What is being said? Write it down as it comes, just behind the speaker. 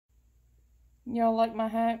Y'all like my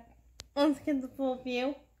hat? Let's get the full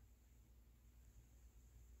view.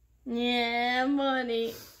 Yeah,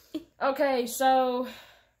 buddy. Okay, so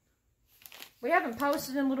we haven't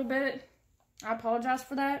posted in a little bit. I apologize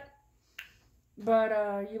for that.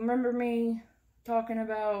 But you remember me talking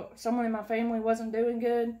about someone in my family wasn't doing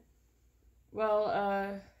good?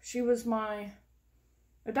 Well, she was my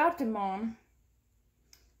adopted mom.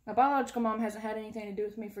 My biological mom hasn't had anything to do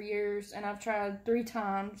with me for years, and I've tried 3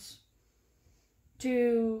 times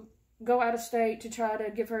to go out of state to try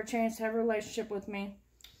to give her a chance to have a relationship with me.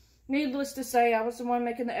 Needless to say, I was the one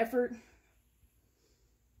making the effort.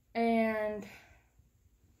 And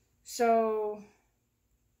so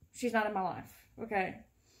she's not in my life. Okay.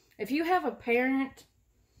 If you have a parent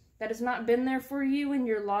that has not been there for you in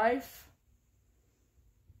your life,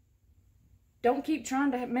 don't keep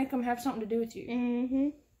trying to make them have something to do with you. Mm-hmm.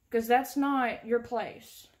 Because that's not your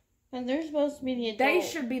place. And they're supposed to be the adult. They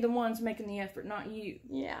should be the ones making the effort, not you.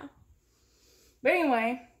 Yeah. But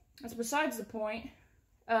anyway, that's besides the point.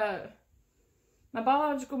 My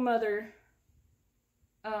biological mother,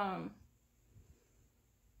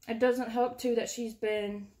 it doesn't help too that she's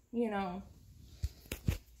been, you know,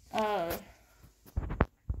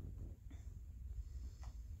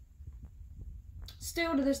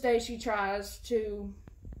 still to this day she tries to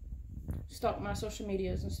stalk my social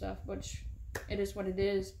medias and stuff, which it is what it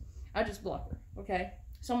is. I just block her, okay?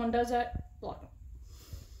 Someone does that, block them.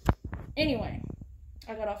 Anyway,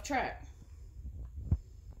 I got off track.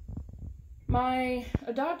 My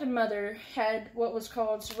adopted mother had what was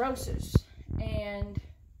called cirrhosis, and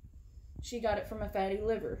she got it from a fatty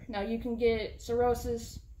liver. Now, you can get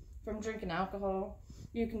cirrhosis from drinking alcohol.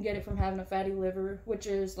 You can get it from having a fatty liver, which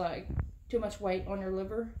is like too much weight on your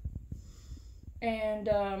liver. And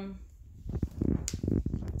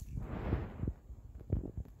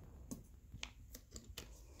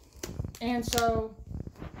so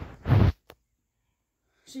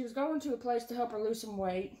she was going to a place to help her lose some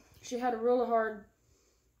weight. She had a really hard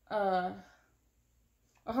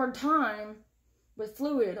time with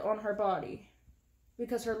fluid on her body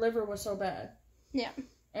because her liver was so bad. Yeah.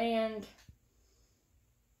 And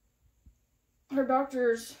her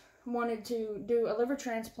doctors wanted to do a liver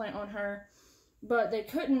transplant on her, but they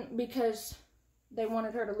couldn't because they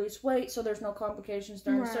wanted her to lose weight so there's no complications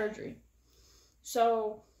during the surgery.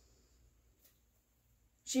 So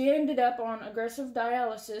she ended up on aggressive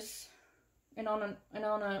dialysis and on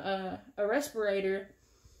a respirator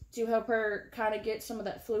to help her kind of get some of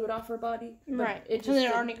that fluid off her body. Right. It just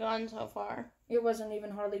had already gone so far. It wasn't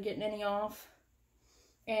even hardly getting any off.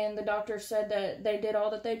 And the doctor said that they did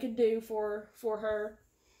all that they could do for her.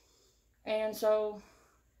 And so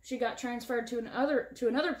she got transferred to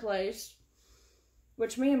another place,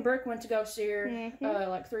 which me and Brooke went to go see her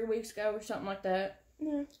like 3 weeks ago or something like that.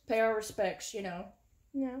 Yeah. Pay our respects, you know.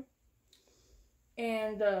 Yeah.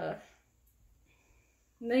 And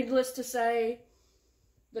needless to say,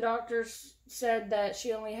 the doctors said that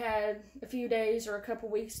she only had a few days or a couple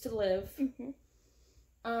weeks to live.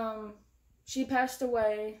 Mm-hmm. She passed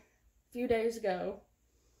away a few days ago.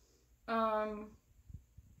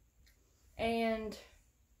 And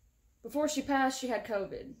before she passed, she had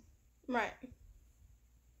COVID. Right.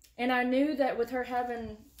 And I knew that with her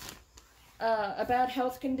having a bad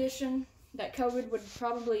health condition, that COVID would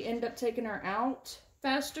probably end up taking her out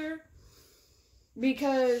faster.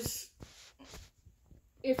 Because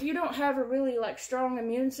if you don't have a really, like, strong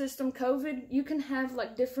immune system, COVID, you can have,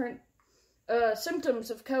 like, different symptoms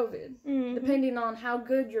of COVID, depending on how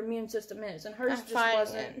good your immune system is. And hers just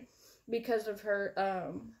wasn't because of her,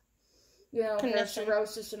 you know, her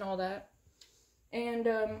cirrhosis and all that. And,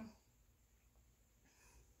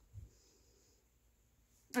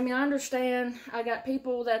 I mean, I understand. I got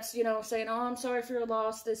people that's, you know, saying, oh, I'm sorry for your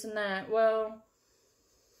loss, this and that. Well,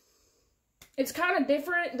 it's kind of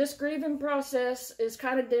different. This grieving process is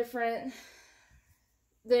kind of different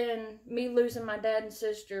than me losing my dad and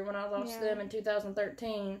sister when I lost them in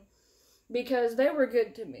 2013. Because they were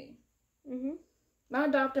good to me. Mm-hmm. My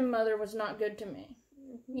adopted mother was not good to me.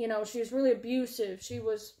 Mm-hmm. You know, she was really abusive. She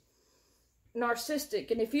was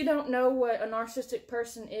narcissistic. And if you don't know what a narcissistic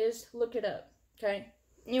person is, look it up. Okay?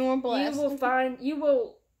 You were blessed. You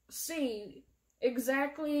will see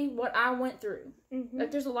exactly what I went through. Mm-hmm.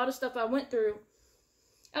 Like, there's a lot of stuff I went through.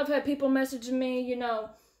 I've had people messaging me, you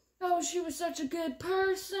know, oh, she was such a good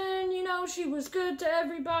person, you know, she was good to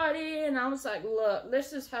everybody. And I was like, look,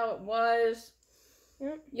 this is how it was.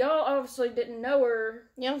 Yep. Y'all obviously didn't know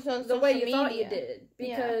her the way you thought you did.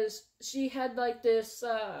 Because she had, like, this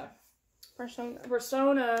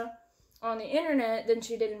persona on the internet than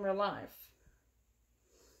she did in real life.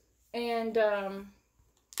 And,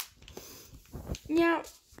 Yeah,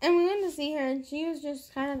 and we went to see her, and she was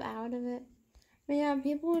just kind of out of it. But yeah,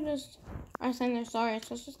 people just are saying they're sorry,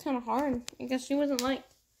 so it's just kind of hard. Because she wasn't like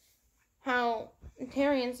how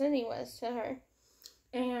Terry and Cindy was to her.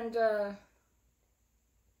 And,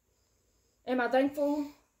 am I thankful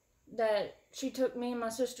that she took me and my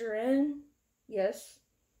sister in? Yes,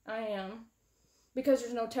 I am. Because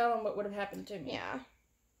there's no telling what would have happened to me. Yeah.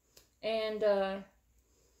 And,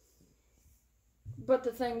 but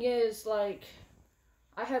the thing is, like,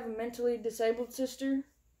 I have a mentally disabled sister.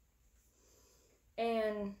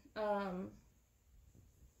 And,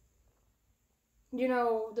 you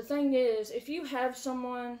know, the thing is, if you have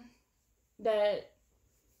someone that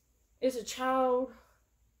is a child,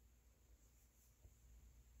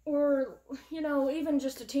 or, you know, even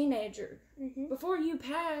just a teenager, before you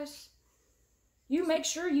pass, you make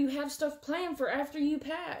sure you have stuff planned for after you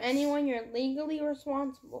pass. Anyone you're legally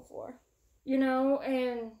responsible for. You know,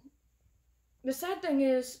 and the sad thing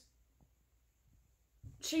is,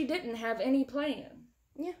 she didn't have any plan.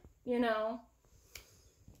 Yeah. You know?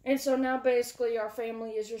 And so now basically our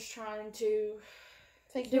family is just trying to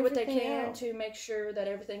do what they can to make sure that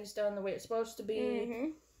everything's done the way it's supposed to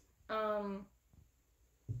be.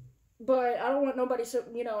 But I don't want nobody,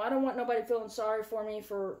 I don't want nobody feeling sorry for me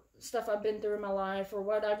for stuff I've been through in my life or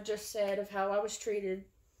what I've just said of how I was treated.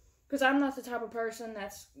 Because I'm not the type of person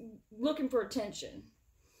that's looking for attention.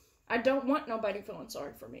 I don't want nobody feeling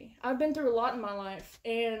sorry for me. I've been through a lot in my life,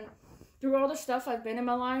 and through all the stuff I've been in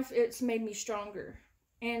my life, it's made me stronger.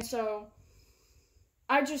 And so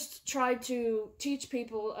I just try to teach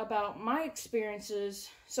people about my experiences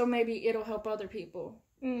so maybe it'll help other people.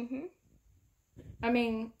 I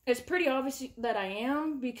mean, it's pretty obvious that I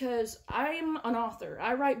am because I'm an author.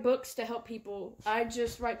 I write books to help people. I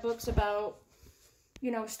just write books about,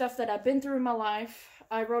 you know, stuff that I've been through in my life.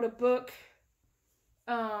 I wrote a book,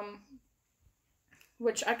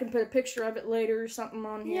 which I can put a picture of it later or something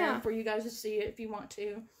on here for you guys to see it if you want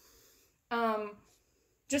to.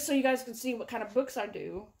 Just so you guys can see what kind of books I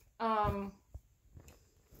do. And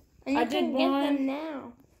you can get them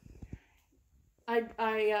now.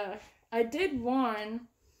 I did one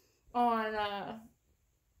on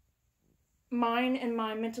mine and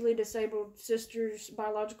my mentally disabled sister's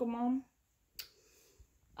biological mom.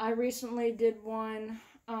 I recently did one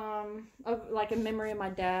of like a memory of my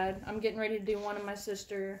dad. I'm getting ready to do one of my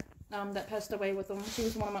sister that passed away with him. She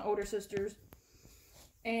was one of my older sisters.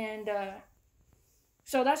 And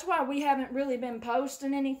so that's why we haven't really been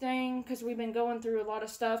posting anything, because we've been going through a lot of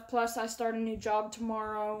stuff. Plus, I start a new job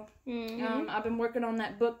tomorrow. I've been working on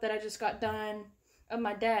that book that I just got done of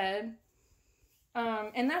my dad.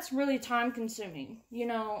 And that's really time consuming, you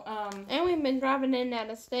know. And we've been driving in out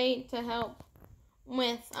of state to help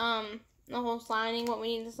with the whole signing, what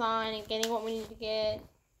we need to sign, and getting what we need to get,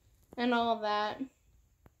 and all of that.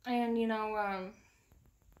 And, you know,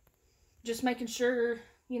 just making sure,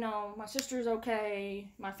 you know, my sister's okay,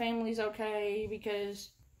 my family's okay,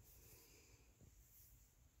 because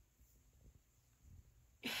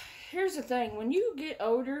here's the thing, when you get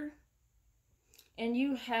older and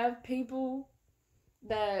you have people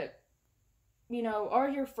that, you know, are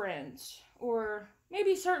your friends, or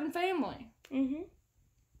maybe certain family,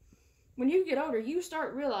 when you get older, you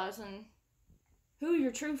start realizing who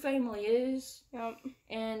your true family is,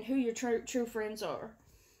 and who your true friends are.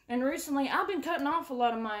 And recently, I've been cutting off a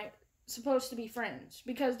lot of my supposed-to-be friends,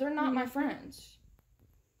 because they're not my friends.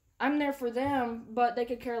 I'm there for them, but they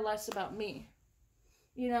could care less about me.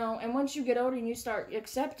 You know, and once you get older and you start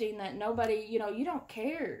accepting that nobody, you know, you don't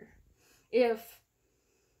care if,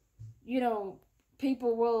 you know,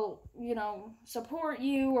 people will, you know, support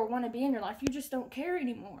you or want to be in your life. You just don't care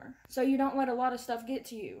anymore. So you don't let a lot of stuff get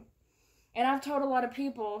to you. And I've told a lot of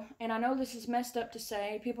people, and I know this is messed up to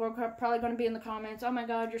say, people are probably going to be in the comments, oh my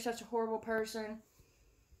God, you're such a horrible person.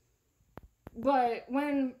 But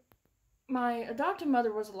when my adopted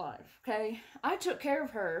mother was alive, okay, I took care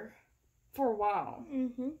of her for a while.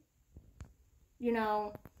 You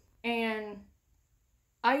know, and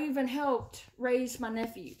I even helped raise my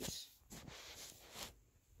nephews.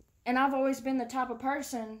 And I've always been the type of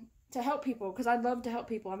person to help people, because I love to help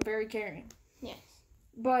people. I'm very caring. Yes.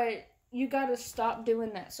 But you gotta stop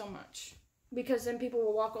doing that so much, because then people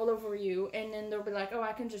will walk all over you, and then they'll be like, oh,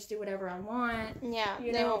 I can just do whatever I want. Yeah.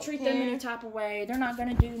 You know, treat them any type of way. They're not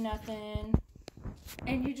gonna do nothing.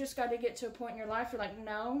 And you just gotta get to a point in your life where you're like,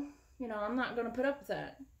 no, you know, I'm not gonna put up with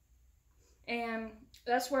that. And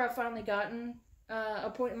that's where I've finally gotten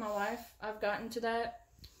a point in my life. I've gotten to that.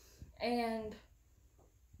 And,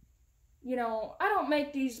 you know, I don't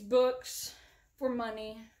make these books for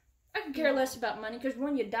money. I could care less about money, because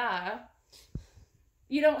when you die,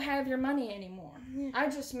 you don't have your money anymore. Yeah. I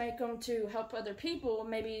just make them to help other people.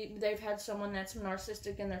 Maybe they've had someone that's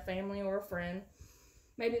narcissistic in their family or a friend.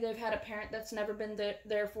 Maybe they've had a parent that's never been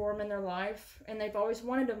there for them in their life, and they've always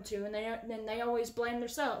wanted them to, and they always blame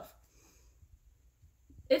themselves.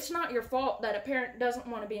 It's not your fault that a parent doesn't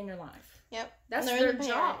want to be in your life. Yep. That's their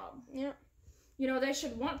job. Yep. You know, they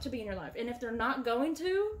should want to be in your life. And if they're not going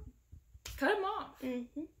to, cut them off.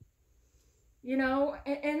 Mm-hmm. You know,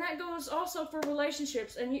 and that goes also for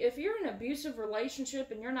relationships. And if you're in an abusive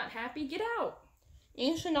relationship and you're not happy, get out.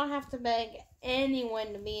 You should not have to beg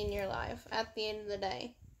anyone to be in your life at the end of the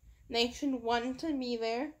day. They should want to be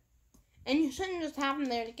there. And you shouldn't just have them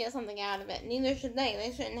there to get something out of it. Neither should they.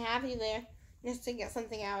 They shouldn't have you there just to get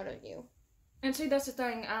something out of you. And see, that's the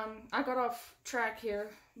thing. I got off track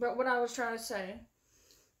here. But what I was trying to say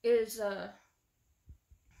is,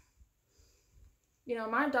 you know,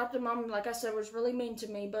 my adopted mom, like I said, was really mean to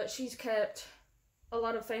me. But she's kept a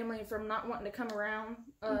lot of family from not wanting to come around.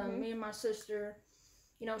 Me and my sister.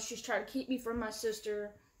 You know, she's tried to keep me from my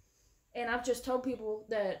sister. And I've just told people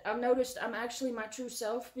that I've noticed I'm actually my true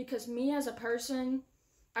self. Because me as a person,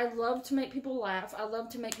 I love to make people laugh. I love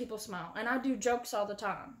to make people smile. And I do jokes all the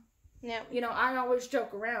time. Yeah. You know, I always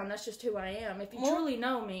joke around. That's just who I am. If you truly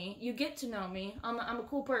know me, you get to know me. I'm a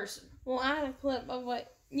cool person. Well, I had a clip of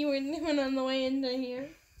what you were doing on the way into here.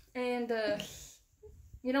 And,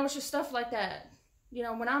 you know, it's just stuff like that. You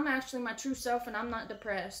know, when I'm actually my true self and I'm not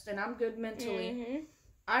depressed and I'm good mentally,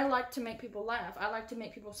 I like to make people laugh. I like to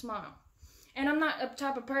make people smile. And I'm not a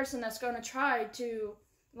type of person that's going to try to,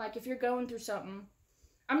 like, if you're going through something,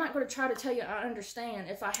 I'm not going to try to tell you I understand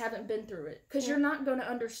if I haven't been through it. Because you're not going to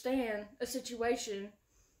understand a situation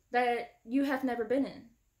that you have never been in.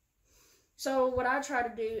 So what I try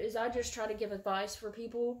to do is I just try to give advice for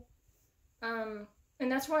people. And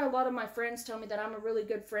that's why a lot of my friends tell me that I'm a really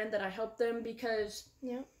good friend, that I help them, because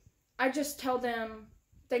I just tell them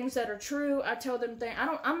things that are true. I tell them things.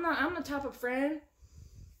 I'm the type of friend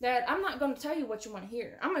that I'm not going to tell you what you want to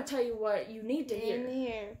hear. I'm going to tell you what you need to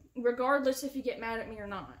hear. Regardless if you get mad at me or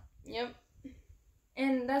not. Yep.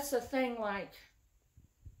 And that's the thing, like,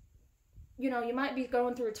 you know, you might be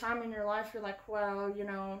going through a time in your life, you're like, well, you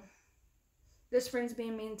know, this friend's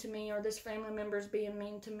being mean to me, or this family member's being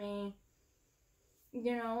mean to me,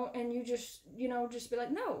 you know, and you just, you know, just be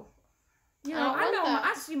like, no. You know,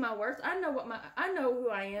 I see my worth. I know who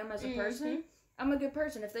I am as a person. I'm a good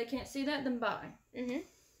person. If they can't see that, then bye.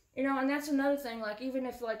 You know, and that's another thing, like, even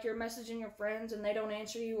if, like, you're messaging your friends and they don't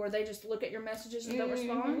answer you, or they just look at your messages and don't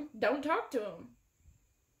respond, don't talk to them.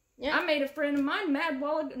 Yeah. I made a friend of mine mad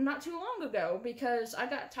not too long ago, because I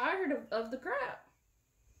got tired of the crap.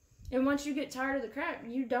 And once you get tired of the crap,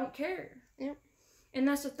 you don't care. Yep. And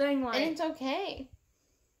that's the thing, like... And it's okay.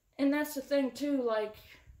 And that's the thing, too, like,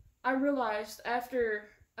 I realized after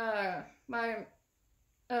my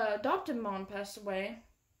adopted mom passed away,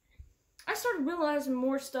 I started realizing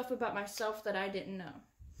more stuff about myself that I didn't know.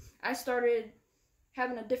 I started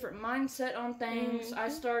having a different mindset on things. I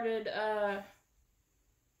started,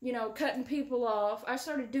 you know, cutting people off. I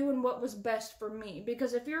started doing what was best for me.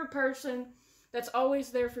 Because if you're a person that's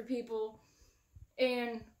always there for people,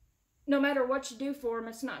 and no matter what you do for them,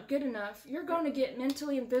 it's not good enough, you're going to get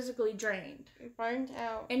mentally and physically drained. Burned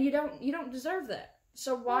out. And you don't deserve that.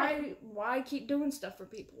 So why keep doing stuff for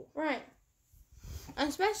people? Right.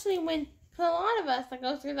 Especially when, for a lot of us that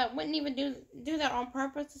go through that, wouldn't even do that on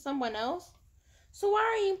purpose to someone else. So why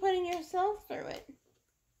are you putting yourself through it?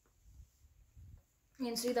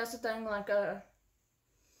 And see, that's the thing, like,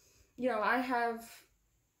 you know, I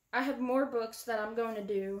have more books that I'm going to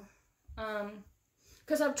do,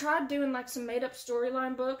 because I've tried doing, like, some made-up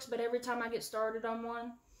storyline books, but every time I get started on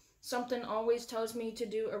one, something always tells me to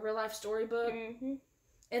do a real-life storybook.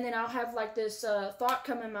 And then I'll have, like, this thought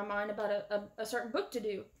come in my mind about a certain book to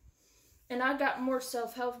do. And I got more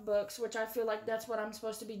self-help books, which I feel like that's what I'm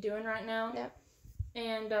supposed to be doing right now. Yep.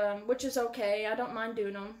 And, which is okay. I don't mind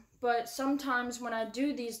doing them. But sometimes when I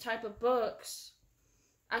do these type of books,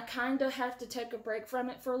 I kind of have to take a break from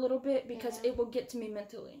it for a little bit, because it will get to me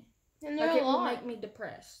mentally. And like, it will make me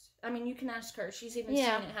depressed. I mean, you can ask her. She's even seen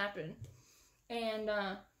it happen. And,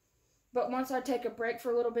 but once I take a break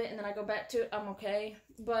for a little bit and then I go back to it, I'm okay.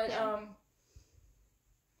 But,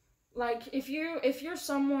 like, if you're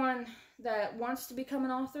someone that wants to become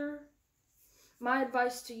an author, my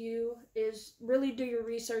advice to you is really do your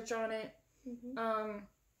research on it.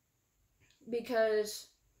 Because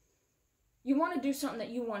you want to do something that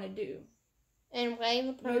you want to do. And weigh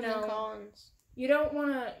the pros and cons. You don't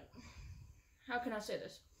want to, how can I say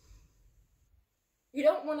this? You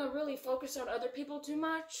don't want to really focus on other people too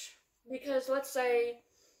much. Because let's say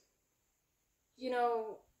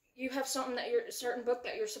you have something a certain book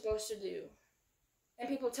that you're supposed to do, and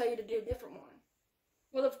people tell you to do a different one.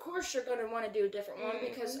 Well, of course you're going to want to do a different one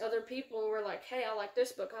because other people were like, hey, I like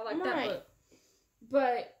this book, I like that book.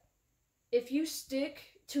 But if you stick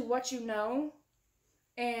to what you know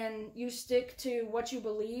and you stick to what you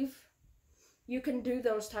believe, you can do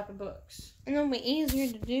those type of books. And they'll be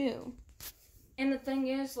easier to do. And the thing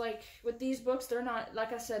is, like, with these books, they're not,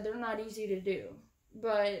 like I said, they're not easy to do.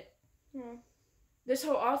 But this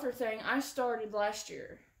whole author thing, I started last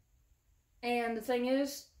year. And the thing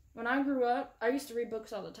is, when I grew up, I used to read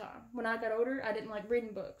books all the time. When I got older, I didn't like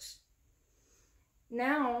reading books.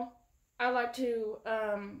 Now, I like to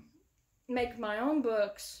make my own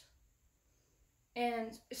books.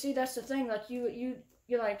 And see, that's the thing. Like,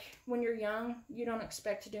 you're like, when you're young, you don't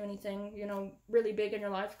expect to do anything, really big in your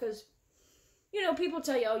life. Because, people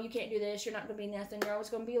tell you, oh, you can't do this. You're not going to be nothing. You're always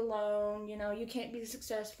going to be alone. You can't be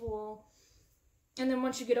successful. And then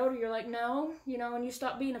once you get older, you're like, no, and you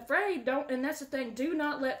stop being afraid. And that's the thing. Do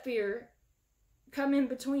not let fear come in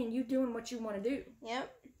between you doing what you want to do.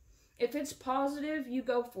 Yep. If it's positive, you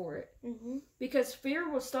go for it. Mm-hmm. Because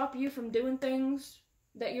fear will stop you from doing things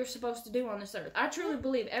that you're supposed to do on this earth. I truly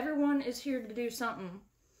believe everyone is here to do something.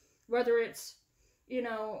 Whether it's,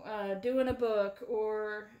 doing a book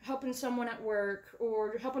or helping someone at work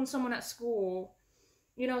or helping someone at school,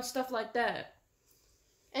 stuff like that.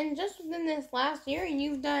 And just within this last year,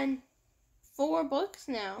 you've done 4 books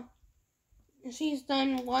now. She's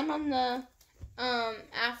done one on the,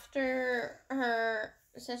 after her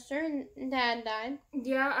sister and dad died.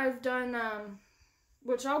 Yeah, I've done,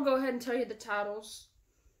 which I'll go ahead and tell you the titles.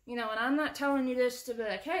 And I'm not telling you this to be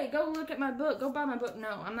like, hey, go look at my book, go buy my book.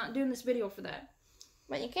 No, I'm not doing this video for that.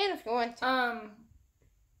 But you can if you want to.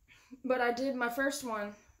 But I did my first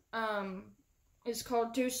one, it's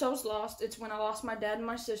called Two Souls Lost. It's when I lost my dad and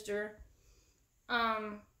my sister.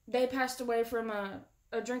 They passed away from a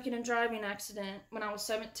drinking and driving accident when I was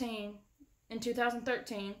 17 in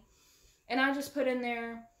 2013. And I just put in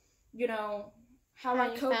there, how I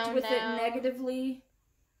coped with it negatively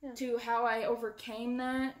to how I overcame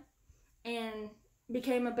that and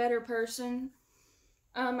became a better person.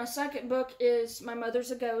 My second book is My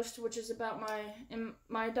Mother's a Ghost, which is about my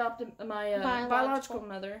biological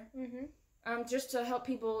mother. Mm-hmm. Just to help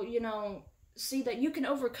people, see that you can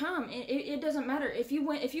overcome. It doesn't matter if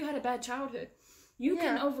you had a bad childhood, you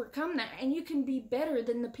can overcome that, and you can be better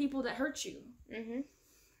than the people that hurt you. Mm-hmm.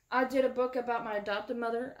 I did a book about my adopted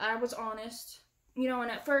mother. I was honest,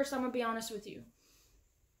 and at first, I'm gonna be honest with you.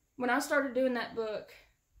 When I started doing that book,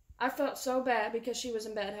 I felt so bad because she was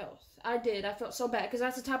in bad health. I did. I felt so bad because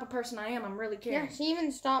that's the type of person I am. I'm really caring. Yeah, she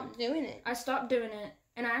even stopped doing it. I stopped doing it,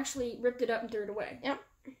 and I actually ripped it up and threw it away. Yep.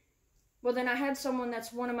 Well, then I had someone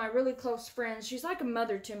that's one of my really close friends. She's like a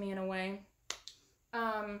mother to me in a way.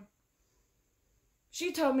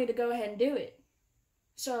 She told me to go ahead and do it.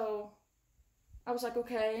 So, I was like,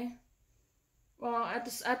 okay. Well,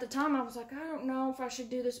 at the time, I was like, I don't know if I should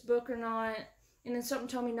do this book or not. And then something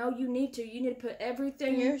told me, no, you need to. You need to put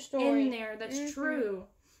everything in there that's true.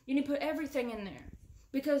 You need to put everything in there.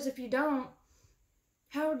 Because if you don't,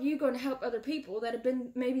 how are you going to help other people that have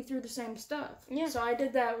been maybe through the same stuff? Yeah. So I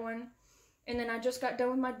did that one. And then I just got done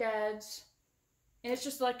with my dad's. And it's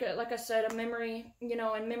just like I said, a memory, in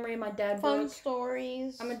memory of my dad book. Fun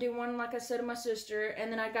stories. I'm going to do one, like I said, of my sister.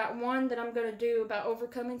 And then I got one that I'm going to do about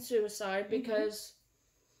overcoming suicide because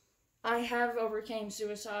I have overcame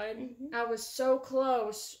suicide. Mm-hmm. I was so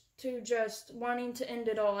close to just wanting to end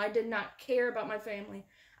it all. I did not care about my family.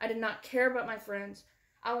 I did not care about my friends.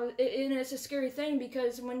 And it's a scary thing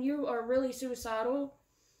because when you are really suicidal,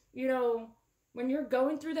 when you're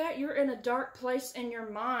going through that, you're in a dark place in your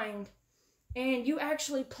mind. And you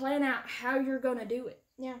actually plan out how you're going to do it.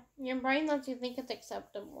 Yeah, your brain lets you think it's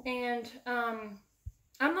acceptable. And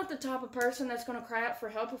I'm not the type of person that's going to cry out for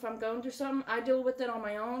help if I'm going through something. I deal with it on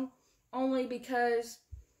my own, only because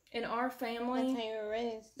in our family, that's how you were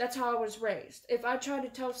raised. That's how I was raised. If I tried to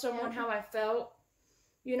tell someone how I felt,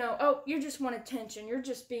 oh, you just want attention. You're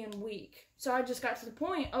just being weak. So I just got to the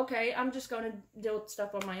point, okay, I'm just going to deal with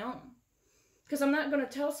stuff on my own. Because I'm not going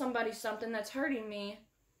to tell somebody something that's hurting me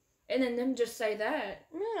and then them just say that.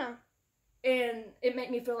 Yeah. And it make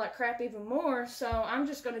me feel like crap even more, so I'm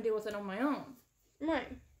just going to deal with it on my own. Right.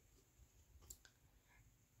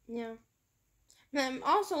 Yeah.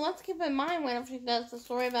 Also, let's keep in mind when she does the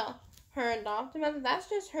story about her adopted mother, that's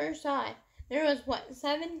just her side. There was,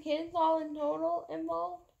 7 kids all in total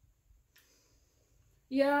involved?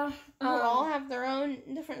 Yeah. Who all have their own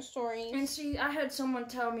different stories. And see, I had someone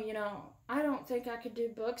tell me, I don't think I could do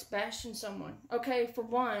books bashing someone. Okay, for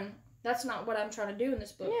one, That's not what I'm trying to do in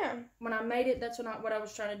this book. Yeah. When I made it, that's not what I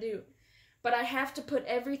was trying to do. But I have to put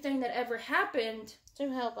everything that ever happened to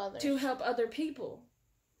help others. To help other people.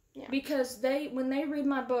 Yeah. Because when they read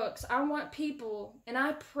my books, I want people, and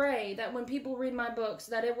I pray that when people read my books,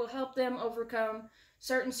 that it will help them overcome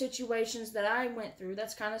certain situations that I went through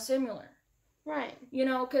that's kind of similar. Right. You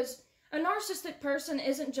know, because a narcissistic person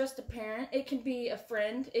isn't just a parent. It can be a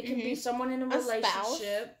friend. It can be someone in a relationship. Spouse,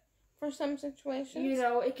 for some situations. You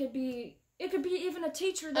know, it could be even a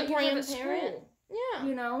teacher that you have at school. Yeah.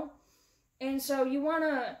 You know? And so you want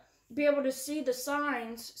to be able to see the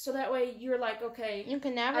signs so that way you're like, okay. You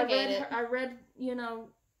can navigate it. I read, you know,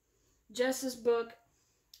 Jess's book.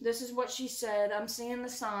 This is what she said. I'm seeing the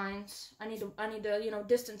signs. I need to, you know,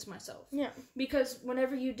 distance myself. Yeah. Because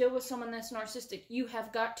whenever you deal with someone that's narcissistic, you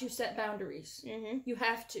have got to set boundaries. Mm-hmm. You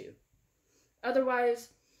have to. Otherwise,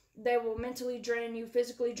 they will mentally drain you,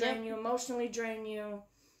 physically drain you, emotionally drain you.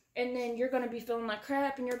 And then you're going to be feeling like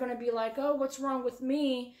crap, and you're going to be like, oh, what's wrong with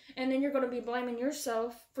me? And then you're going to be blaming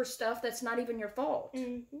yourself for stuff that's not even your fault.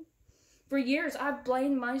 Mm-hmm. For years, I've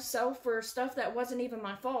blamed myself for stuff that wasn't even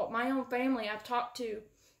my fault. My own family, I've talked to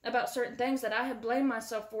about certain things that I have blamed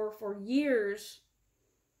myself for years,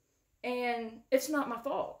 and it's not my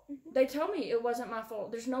fault. Mm-hmm. They tell me it wasn't my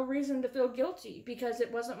fault. There's no reason to feel guilty because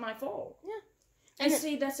it wasn't my fault. Yeah. And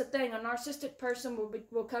see, that's the thing. A narcissistic person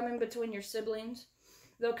will come in between your siblings.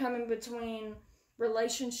 They'll come in between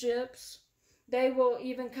relationships. They will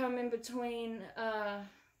even come in between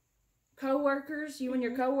co-workers, you and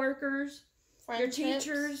your co-workers, your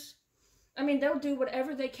teachers. I mean, they'll do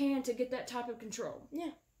whatever they can to get that type of control.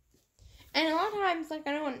 Yeah. And a lot of times, like,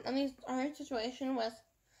 I know at least our situation was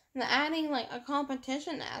adding, like, a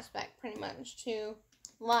competition aspect, pretty much, to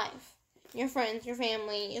life. Your friends, your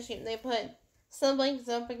family, they put siblings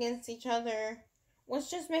up against each other, which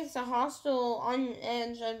just makes a hostile,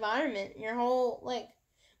 on-edge environment. Your whole, like,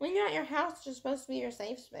 when you're at your house, it's just supposed to be your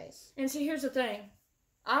safe space. And see, here's the thing.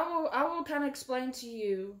 I will kind of explain to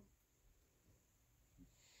you,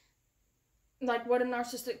 like, what a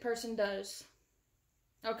narcissistic person does.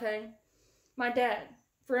 Okay? My dad,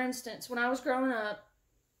 for instance, when I was growing up,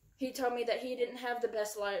 he told me that he didn't have the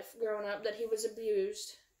best life growing up, that he was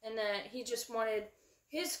abused, and that he just wanted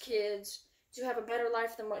his kids to have a better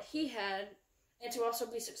life than what he had, and to also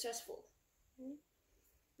be successful. Mm-hmm.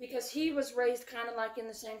 Because he was raised kind of like in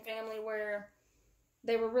the same family where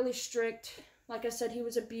they were really strict. Like I said, he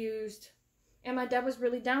was abused. And my dad was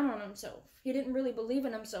really down on himself. He didn't really believe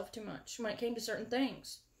in himself too much when it came to certain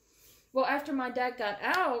things. Well, after my dad got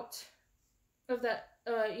out of that,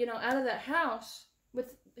 out of that house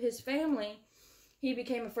with his family, he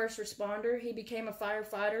became a first responder, he became a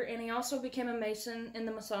firefighter, and he also became a Mason in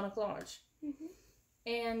the Masonic Lodge. Mm-hmm.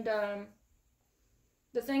 And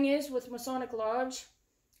the thing is with Masonic Lodge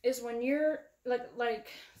is when you're, like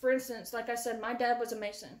for instance, like I said, my dad was a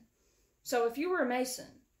Mason. So if you were a Mason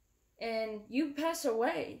and you pass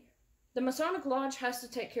away, the Masonic Lodge has to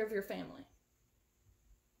take care of your family.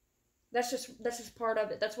 That's just part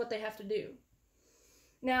of it. That's what they have to do.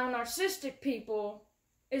 Now, narcissistic people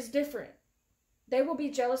is different. They will be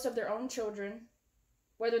jealous of their own children,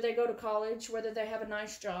 whether they go to college, whether they have a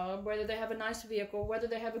nice job, whether they have a nice vehicle, whether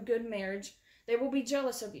they have a good marriage. They will be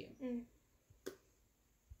jealous of you. Mm.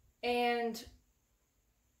 And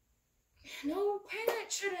no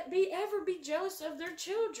parent shouldn't ever be jealous of their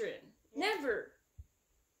children. Never.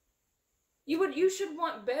 You should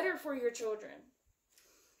want better for your children.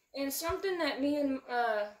 And something that me and,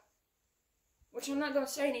 which I'm not going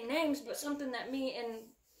to say any names, but something that me and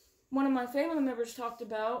one of my family members talked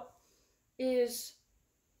about is,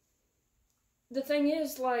 the thing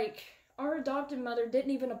is, like, our adopted mother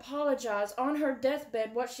didn't even apologize on her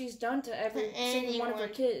deathbed what she's done to every single one of her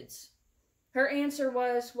kids. Her answer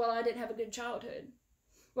was, well, I didn't have a good childhood.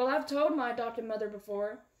 Well, I've told my adopted mother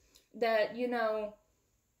before that,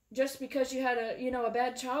 just because you had a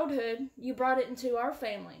bad childhood, you brought it into our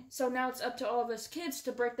family. So now it's up to all of us kids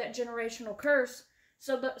to break that generational curse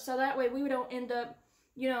so that way we don't end up,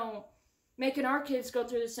 making our kids go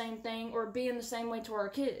through the same thing or being the same way to our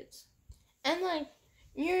kids. And, like,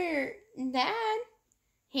 your dad,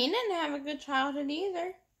 he didn't have a good childhood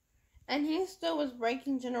either. And he still was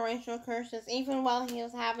breaking generational curses even while he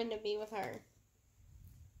was having to be with her.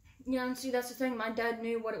 Yeah, and see, that's the thing. My dad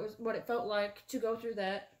knew what it felt like to go through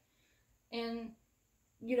that. And,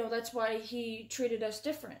 that's why he treated us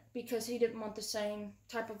different. Because he didn't want the same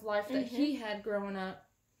type of life that he had growing up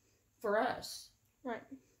for us. Right.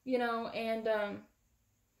 And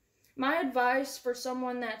my advice for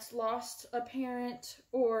someone that's lost a parent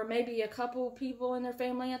or maybe a couple people in their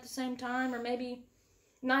family at the same time, or maybe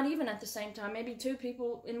not even at the same time, maybe 2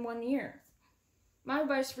 people in 1 year. My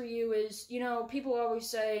advice for you is, people always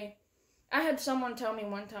say, I had someone tell me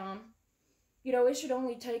one time, it should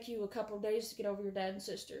only take you a couple of days to get over your dad and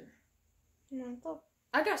sister.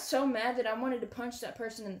 I got so mad that I wanted to punch that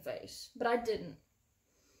person in the face, but I didn't.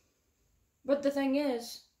 But the thing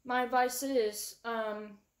is, my advice is,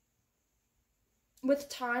 with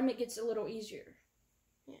time, it gets a little easier.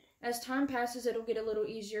 Yeah. As time passes, it'll get a little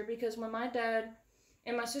easier, because when my dad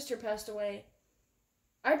and my sister passed away,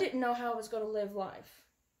 I didn't know how I was going to live life.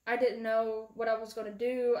 I didn't know what I was going to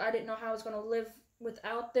do. I didn't know how I was going to live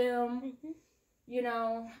without them,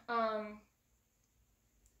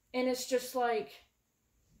 and it's just like,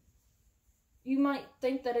 you might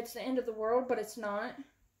think that it's the end of the world, but it's not.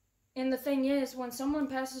 And the thing is, when someone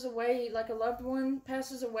passes away, like a loved one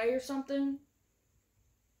passes away or something,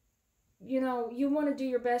 you want to do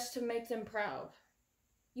your best to make them proud.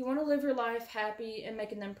 You want to live your life happy and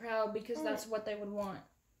making them proud, because that's what they would want.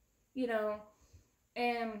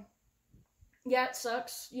 And yeah, it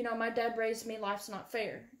sucks. My dad raised me, life's not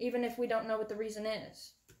fair, even if we don't know what the reason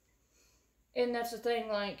is. And that's the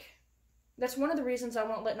thing, that's one of the reasons I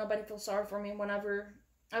won't let nobody feel sorry for me whenever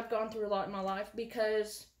I've gone through a lot in my life,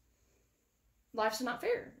 because life's not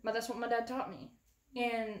fair. But that's what my dad taught me.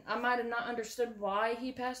 And I might have not understood why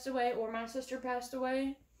he passed away or my sister passed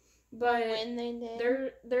away, but when they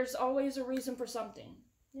did, there's always a reason for something.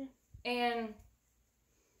 Yeah. And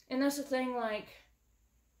that's the thing,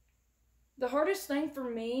 the hardest thing for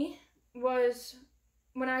me was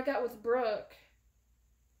when I got with Brooke,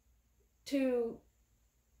 to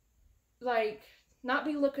not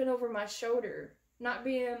be looking over my shoulder, not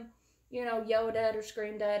being, yelled at or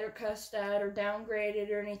screamed at or cussed at or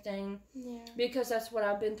downgraded or anything. Yeah. Because that's what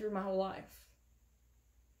I've been through my whole life.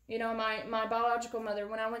 My biological mother,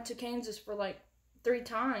 when I went to Kansas for 3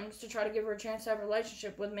 times to try to give her a chance to have a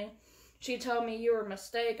relationship with me, she told me, you were a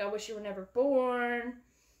mistake, I wish you were never born,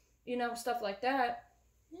 stuff like that.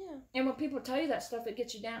 Yeah. And when people tell you that stuff, it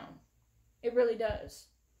gets you down. It really does.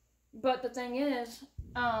 But the thing is,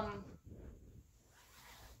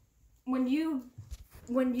 when you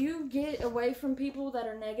get away from people that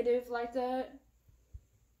are negative like that,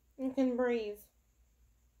 you can breathe.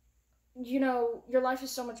 Your life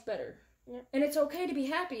is so much better. Yep. And it's okay to be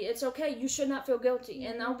happy. It's okay. You should not feel guilty.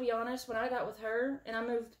 And I'll be honest, when I got with her and I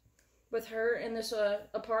moved with her in this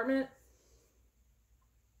apartment,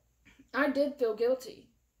 I did feel guilty.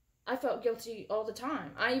 I felt guilty all the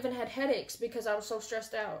time. I even had headaches because I was so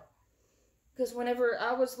stressed out. Because whenever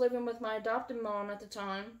I was living with my adopted mom at the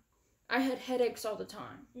time, I had headaches all the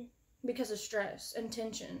time because of stress and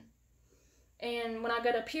tension. And when I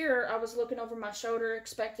got up here, I was looking over my shoulder,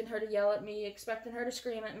 expecting her to yell at me, expecting her to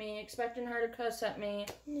scream at me, expecting her to cuss at me,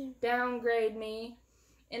 downgrade me.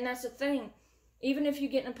 And that's the thing. Even if you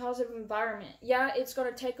get in a positive environment, yeah, it's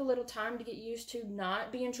going to take a little time to get used to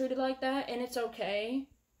not being treated like that, and it's okay.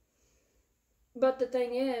 But the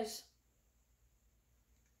thing is,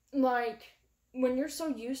 when you're so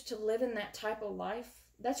used to living that type of life,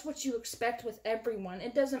 that's what you expect with everyone.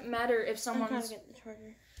 It doesn't matter if someone's... I'm trying to get the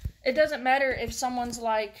charger. It doesn't matter if someone's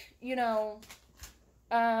I'm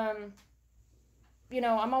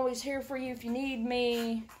always here for you if you need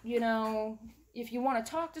me, if you want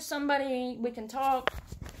to talk to somebody, we can talk.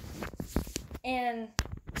 And,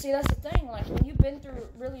 see, that's the thing, when you've been through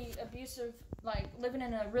really abusive, living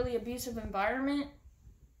in a really abusive environment,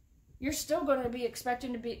 you're still going to be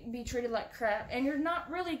expecting to be treated like crap, and you're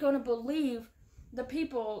not really going to believe the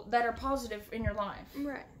people that are positive in your life.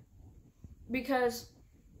 Right. Because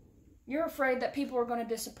you're afraid that people are going to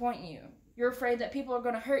disappoint you. You're afraid that people are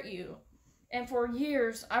going to hurt you. And for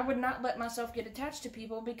years, I would not let myself get attached to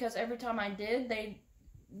people, because every time I did, they'd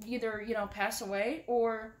either, pass away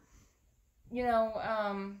or,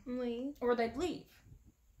 leave. Or they'd leave.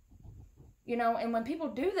 And when people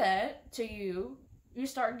do that to you, you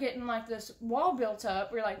start getting this wall built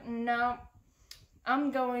up. You're like, no,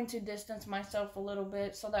 I'm going to distance myself a little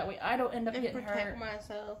bit so that way I don't end up getting hurt. And protect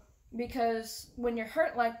myself. Because when you're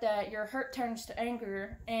hurt like that, your hurt turns to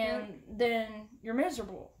anger, and then you're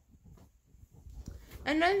miserable.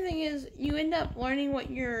 Another thing is, you end up learning what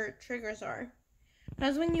your triggers are.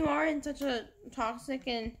 Because when you are in such a toxic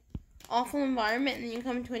and awful environment, and then you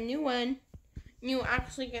come into a new one, you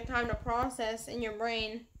actually get time to process in your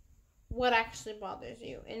brain what actually bothers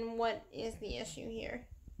you and what is the issue here.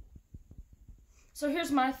 So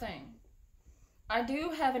here's my thing. I do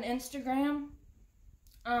have an Instagram,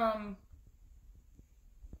 and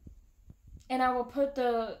I will put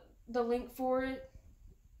the link for it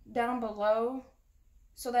down below,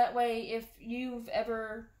 so that way if you've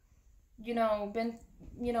ever, been,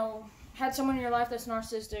 had someone in your life that's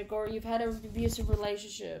narcissistic, or you've had an abusive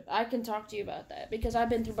relationship, I can talk to you about that because I've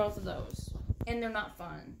been through both of those, and they're not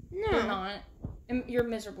fun. No. They're not. And you're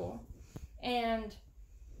miserable. And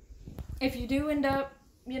if you do end up,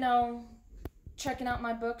 checking out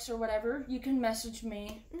my books or whatever, you can message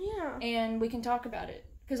me. Yeah. And we can talk about it.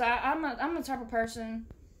 Because I'm the type of person,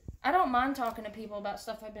 I don't mind talking to people about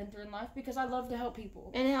stuff I've been through in life because I love to help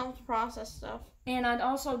people. And it helps process stuff. And I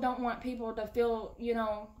also don't want people to feel,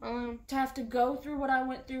 to have to go through what I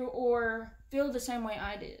went through or feel the same way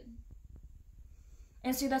I did.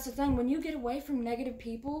 And see, that's the thing. When you get away from negative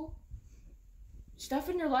people, stuff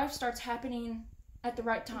in your life starts happening at the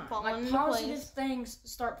right time. Like positive things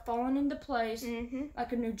start falling into place,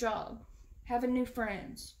 like a new job, having new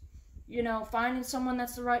friends, finding someone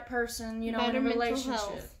that's the right person, in a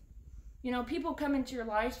relationship. People come into your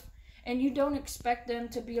life and you don't expect them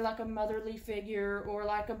to be like a motherly figure or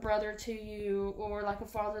like a brother to you or like a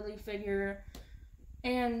fatherly figure.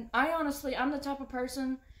 And I'm the type of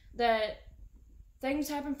person that things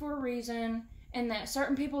happen for a reason, and that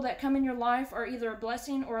certain people that come in your life are either a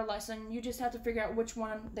blessing or a lesson. You just have to figure out which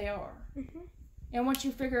one they are. And once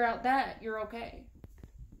you figure out that, you're okay.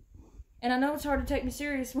 And I know it's hard to take me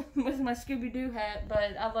serious with my Scooby-Doo hat,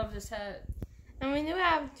 but I love this hat. And we do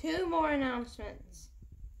have 2 more announcements.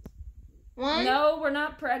 1. No, we're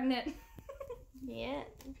not pregnant. Yeah.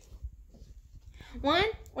 1,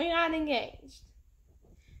 we got engaged.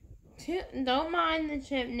 2, don't mind the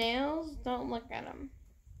chipped nails. Don't look at them.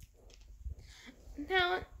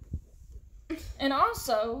 Now, and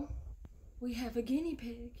also, we have a guinea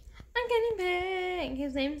pig. A guinea pig.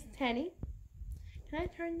 His name's Teddy. Can I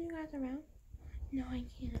turn you guys around? No, I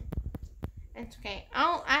can't. It's okay.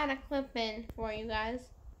 I'll add a clip in for you guys.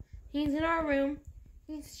 He's in our room.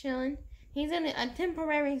 He's chilling. He's in a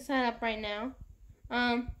temporary setup right now.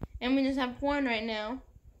 And we just have 1 right now.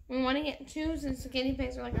 We want to get 2 since the guinea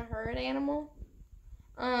pigs are like a herd animal.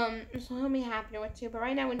 So he'll be happier with 2, but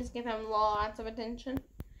right now we just give him lots of attention,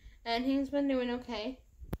 and he's been doing okay.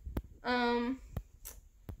 But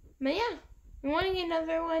yeah, we want to get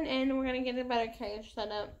another one, and we're gonna get a better cage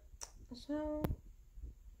set up. So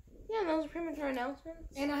yeah, those are pretty much our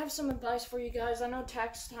announcements. And I have some advice for you guys. I know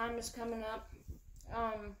tax time is coming up.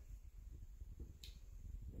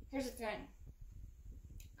 Here's the thing.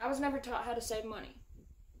 I was never taught how to save money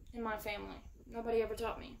in my family. Nobody ever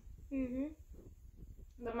taught me.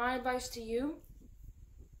 But my advice to you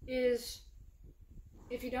is,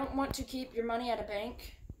 if you don't want to keep your money at a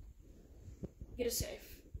bank, get a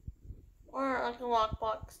safe. Or like a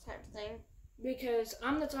lockbox type thing. Because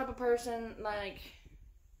I'm the type of person, like,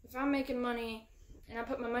 if I'm making money and I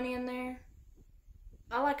put my money in there,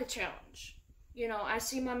 I like a challenge. I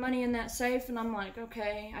see my money in that safe and I'm like,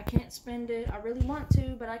 okay, I can't spend it. I really want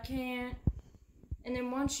to, but I can't. And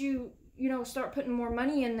then once you start putting more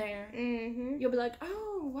money in there, you'll be like,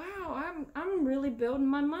 oh, wow, I'm really building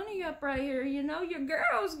my money up right here. Your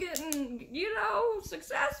girl's getting,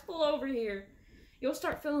 successful over here. You'll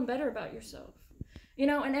start feeling better about yourself.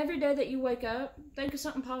 And every day that you wake up, think of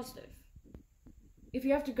something positive. If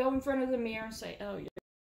you have to go in front of the mirror and say, oh, you're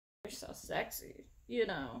so sexy,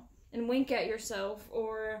 and wink at yourself,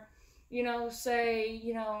 or, say,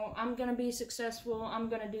 I'm going to be successful. I'm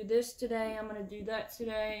going to do this today. I'm going to do that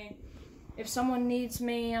today. If someone needs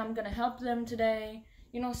me, I'm going to help them today.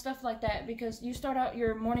 Stuff like that. Because you start out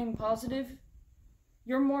your morning positive,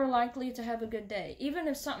 you're more likely to have a good day. Even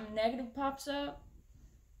if something negative pops up,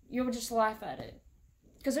 you'll just laugh at it.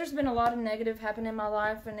 Because there's been a lot of negative happen in my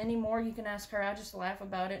life, and anymore you can ask her, I just laugh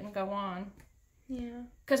about it and go on. Yeah.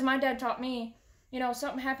 Because my dad taught me,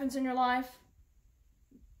 something happens in your life,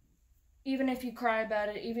 even if you cry about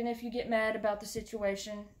it, even if you get mad about the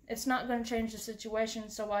situation, it's not going to change the situation,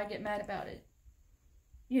 so why get mad about it?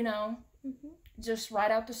 Just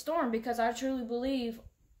ride out the storm, because I truly believe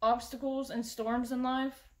obstacles and storms in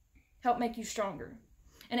life help make you stronger.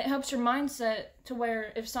 And it helps your mindset to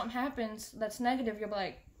where if something happens that's negative, you're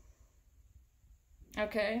like,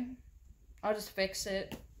 okay, I'll just fix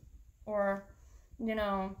it. Or,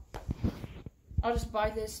 I'll just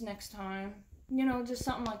buy this next time. Just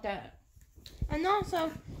something like that. And also,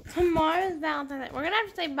 tomorrow's Valentine's Day. We're going to have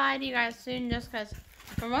to say bye to you guys soon just because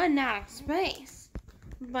we're running out of space.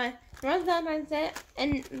 But tomorrow's Valentine's Day.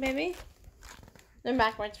 And, baby, they're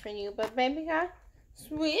backwards for you. But, baby got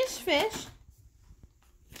Swedish fish.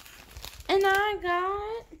 And I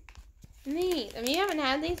got these. If you haven't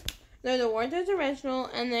had these, they're the Werther's Original.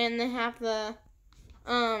 And then they have the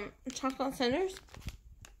chocolate centers.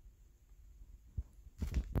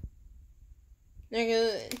 They're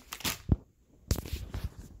good.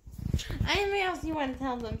 Anything else you want to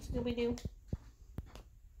tell them, Scooby-Doo?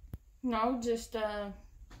 No, just,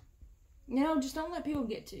 just don't let people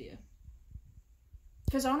get to you.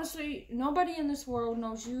 Because honestly, nobody in this world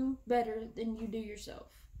knows you better than you do yourself.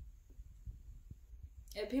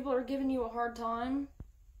 If people are giving you a hard time,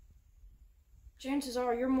 chances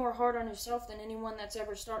are you're more hard on yourself than anyone that's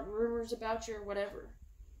ever started rumors about you or whatever.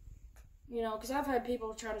 You know, because I've had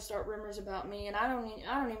people try to start rumors about me, and I don't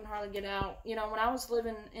even hardly get out. You know, when I was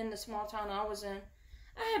living in the small town I was in,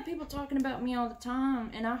 I had people talking about me all the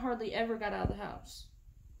time, and I hardly ever got out of the house.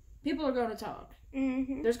 People are going to talk.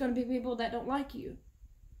 Mm-hmm. There's going to be people that don't like you.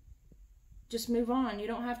 Just move on. You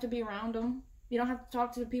don't have to be around them. You don't have to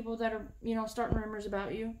talk to the people that are, starting rumors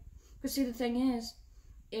about you. Because see, the thing is,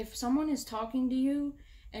 if someone is talking to you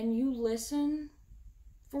and you listen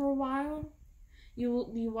for a while,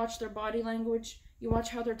 you watch their body language, you watch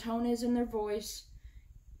how their tone is in their voice,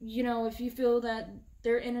 if you feel that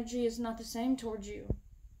their energy is not the same towards you,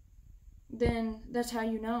 then that's how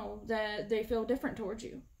you know that they feel different towards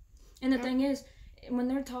you. And the thing is, when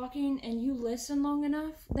they're talking and you listen long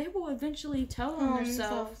enough, they will eventually tell on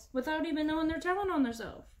themselves without even knowing they're telling on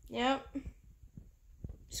themselves. Yep.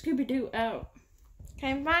 Scooby-Doo out.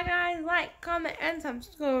 Okay, bye guys. Like, comment, and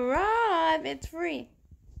subscribe. It's free.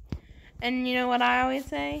 And you know what I always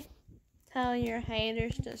say? Tell your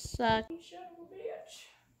haters to suck. Shut up,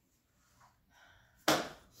 bitch.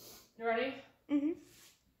 You ready? Mm-hmm.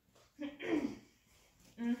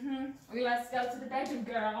 Mm-hmm. Let's go to the bedroom,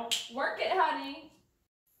 girl. Work it, honey.